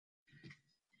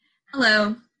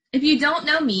Hello. If you don't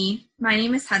know me, my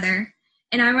name is Heather,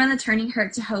 and I run the Turning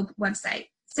Hurt to Hope website.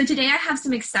 So today I have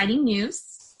some exciting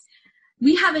news.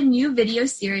 We have a new video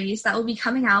series that will be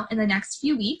coming out in the next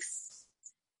few weeks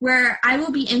where I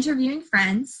will be interviewing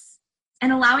friends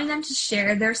and allowing them to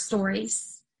share their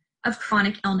stories of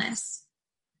chronic illness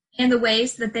and the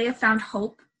ways that they have found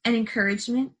hope and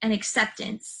encouragement and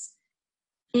acceptance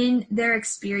in their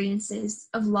experiences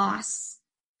of loss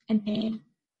and pain.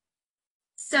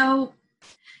 So,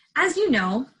 as you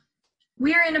know,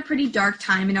 we are in a pretty dark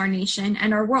time in our nation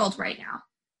and our world right now.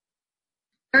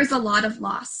 There's a lot of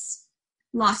loss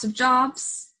of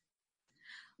jobs,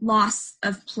 loss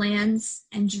of plans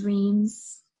and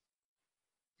dreams,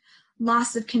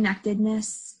 loss of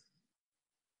connectedness.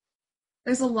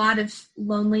 There's a lot of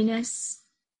loneliness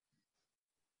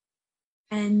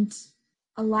and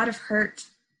a lot of hurt.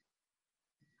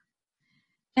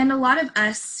 And a lot of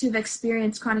us who've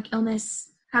experienced chronic illness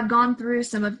have gone through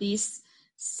some of these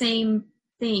same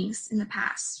things in the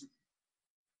past.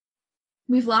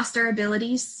 We've lost our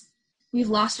abilities. We've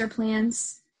lost our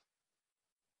plans.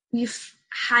 We've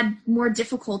had more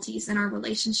difficulties in our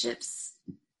relationships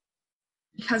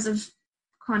because of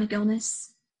chronic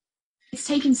illness. It's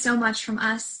taken so much from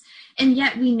us, and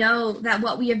yet we know that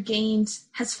what we have gained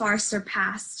has far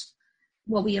surpassed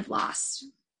what we have lost.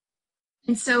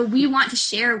 And so we want to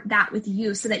share that with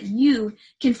you so that you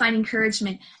can find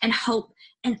encouragement and hope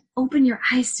and open your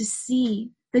eyes to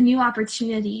see the new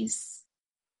opportunities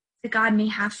that God may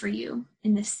have for you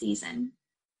in this season.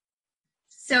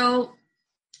 So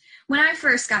when I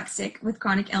first got sick with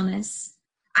chronic illness,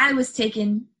 I was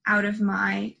taken out of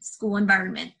my school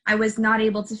environment. I was not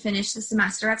able to finish the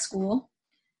semester at school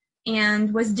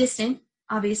and was distant,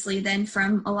 obviously, then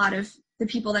from a lot of the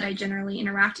people that I generally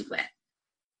interacted with.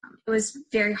 It was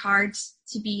very hard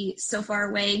to be so far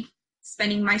away,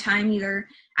 spending my time either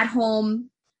at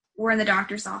home or in the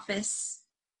doctor's office.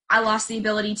 I lost the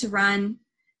ability to run,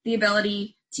 the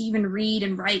ability to even read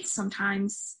and write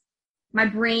sometimes. My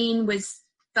brain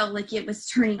felt like it was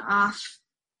turning off,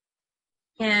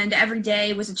 and every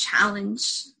day was a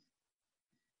challenge.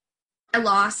 I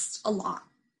lost a lot,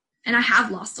 and I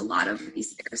have lost a lot over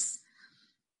these years.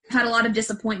 I've had a lot of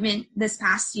disappointment this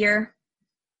past year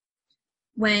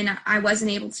when I wasn't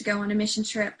able to go on a mission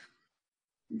trip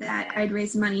that I'd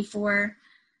raised money for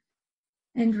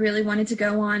and really wanted to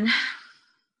go on,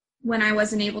 when I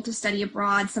wasn't able to study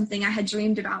abroad, something I had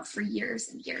dreamed about for years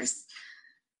and years,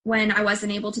 when I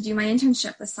wasn't able to do my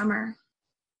internship this summer.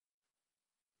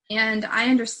 And I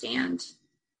understand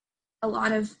a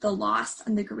lot of the loss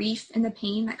and the grief and the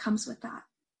pain that comes with that.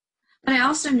 But I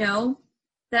also know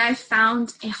that I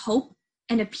found a hope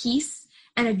and a peace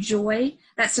and a joy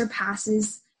that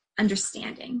surpasses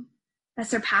understanding, that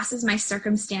surpasses my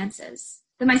circumstances.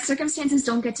 That my circumstances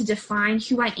don't get to define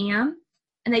who I am,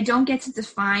 and they don't get to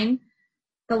define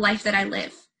the life that I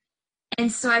live. And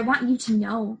so I want you to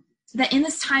know that in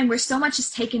this time where so much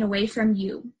is taken away from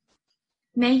you,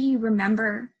 may you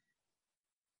remember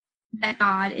that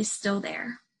God is still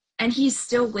there, and He's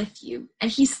still with you,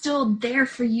 and He's still there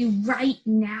for you right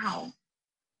now.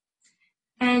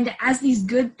 And as these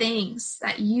good things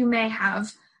that you may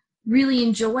have really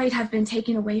enjoyed have been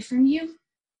taken away from you,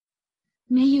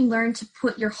 may you learn to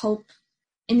put your hope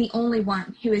in the only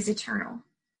one who is eternal,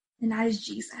 and that is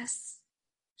Jesus.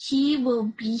 He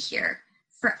will be here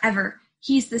forever.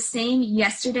 He's the same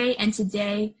yesterday and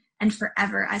today and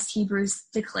forever, as Hebrews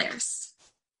declares.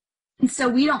 And so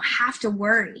we don't have to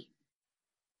worry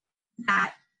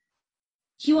that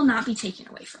He will not be taken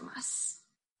away from us.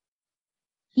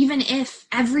 Even if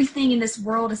everything in this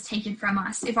world is taken from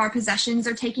us, if our possessions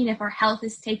are taken, if our health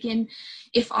is taken,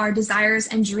 if our desires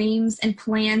and dreams and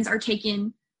plans are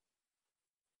taken,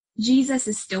 Jesus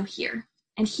is still here,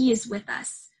 and He is with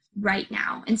us right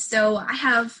now. And so I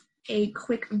have a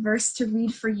quick verse to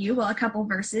read for you, well, a couple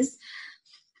verses,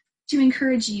 to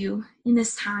encourage you in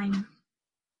this time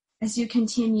as you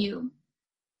continue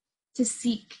to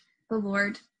seek the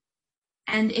Lord.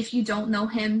 And if you don't know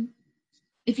Him,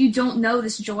 if you don't know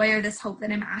this joy or this hope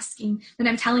that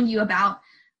I'm telling you about,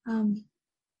 I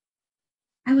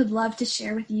would love to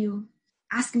share with you.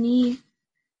 Ask me,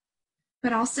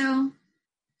 but also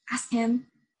ask Him.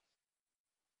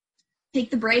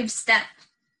 Take the brave step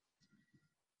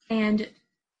and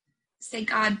say,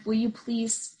 God, will you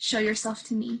please show yourself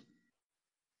to me?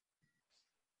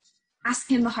 Ask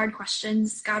Him the hard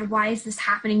questions. God, why is this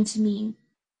happening to me?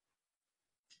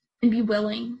 And be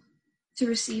willing to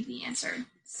receive the answer.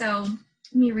 So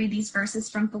let me read these verses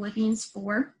from Philippians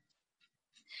 4.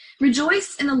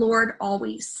 Rejoice in the Lord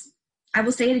always. I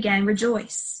will say it again,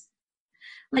 rejoice.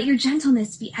 Let your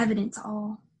gentleness be evident to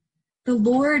all. The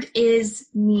Lord is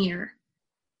near.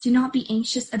 Do not be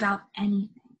anxious about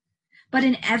anything, but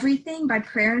in everything by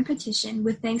prayer and petition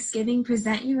with thanksgiving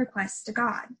present your requests to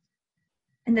God.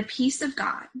 And the peace of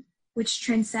God, which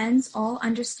transcends all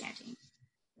understanding,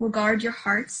 will guard your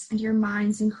hearts and your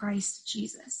minds in Christ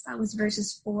Jesus. That was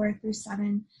verses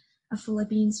 4-7 of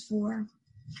Philippians 4.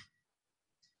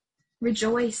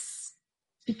 Rejoice,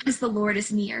 because the Lord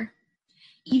is near.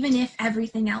 Even if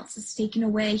everything else is taken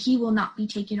away, he will not be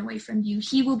taken away from you.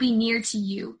 He will be near to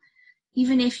you.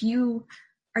 Even if you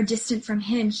are distant from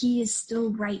him, he is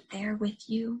still right there with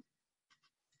you.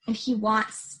 And he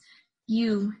wants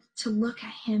you to look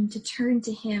at him, to turn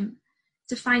to him,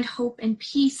 to find hope and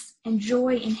peace and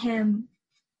joy in him.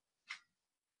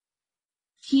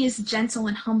 He is gentle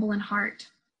and humble in heart,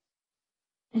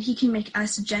 and he can make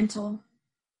us gentle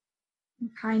and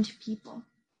kind people.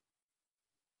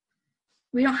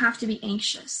 We don't have to be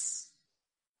anxious.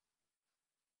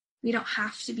 We don't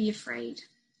have to be afraid.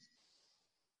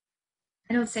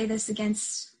 I don't say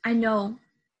this I know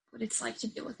what it's like to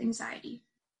deal with anxiety.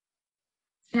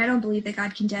 And I don't believe that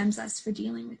God condemns us for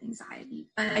dealing with anxiety,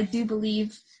 but I do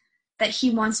believe that he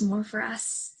wants more for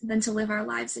us than to live our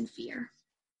lives in fear.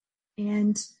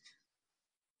 And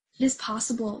it is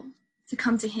possible to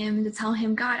come to him and to tell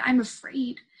him, God, I'm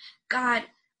afraid. God,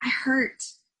 I hurt.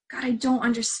 God, I don't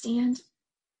understand.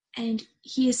 And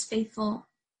he is faithful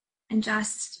and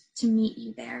just to meet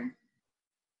you there,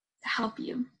 to help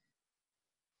you,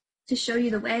 to show you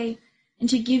the way, and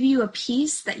to give you a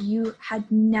peace that you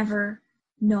had never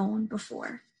known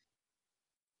before.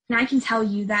 And I can tell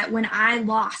you that when I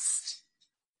lost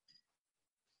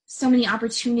so many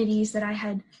opportunities that I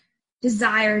had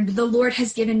desired, the Lord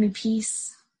has given me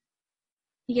peace.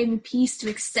 He gave me peace to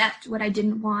accept what I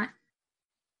didn't want.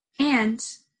 And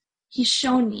he's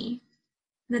shown me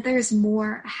that there is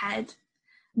more ahead,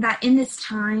 that in this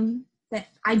time that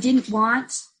I didn't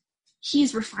want,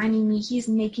 he's refining me. He's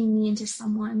making me into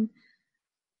someone.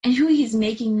 And who he's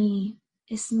making me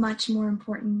is much more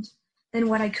important than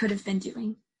what I could have been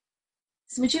doing.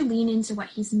 So would you lean into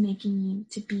what he's making you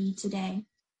to be today?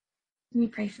 Let me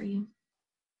pray for you.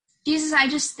 Jesus, I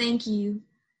just thank you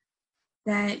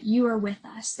that you are with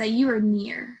us, that you are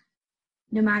near,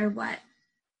 no matter what.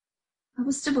 Help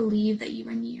us to believe that you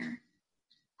are near.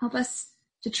 Help us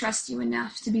to trust you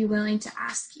enough to be willing to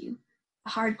ask you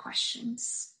the hard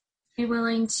questions. Be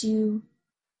willing to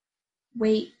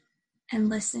wait and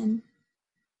listen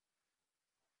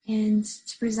and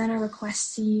to present our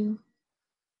requests to you.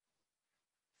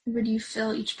 Would you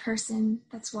fill each person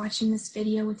that's watching this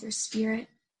video with your spirit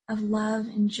of love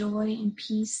and joy and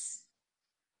peace?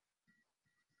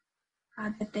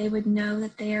 God, that they would know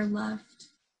that they are loved,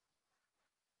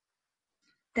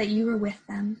 that you are with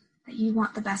them, that you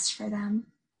want the best for them,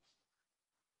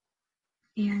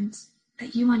 and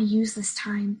that you want to use this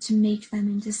time to make them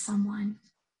into someone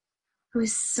who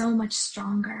is so much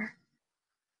stronger,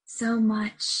 so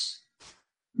much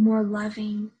more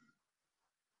loving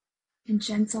and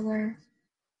gentler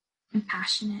and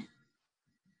passionate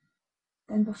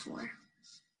than before.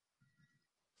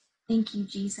 Thank you,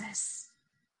 Jesus,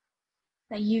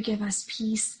 that you give us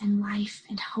peace and life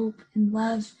and hope and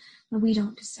love that we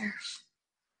don't deserve.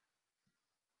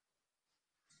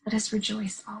 Let us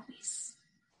rejoice always.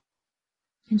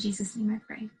 In Jesus' name I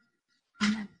pray.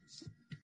 Amen.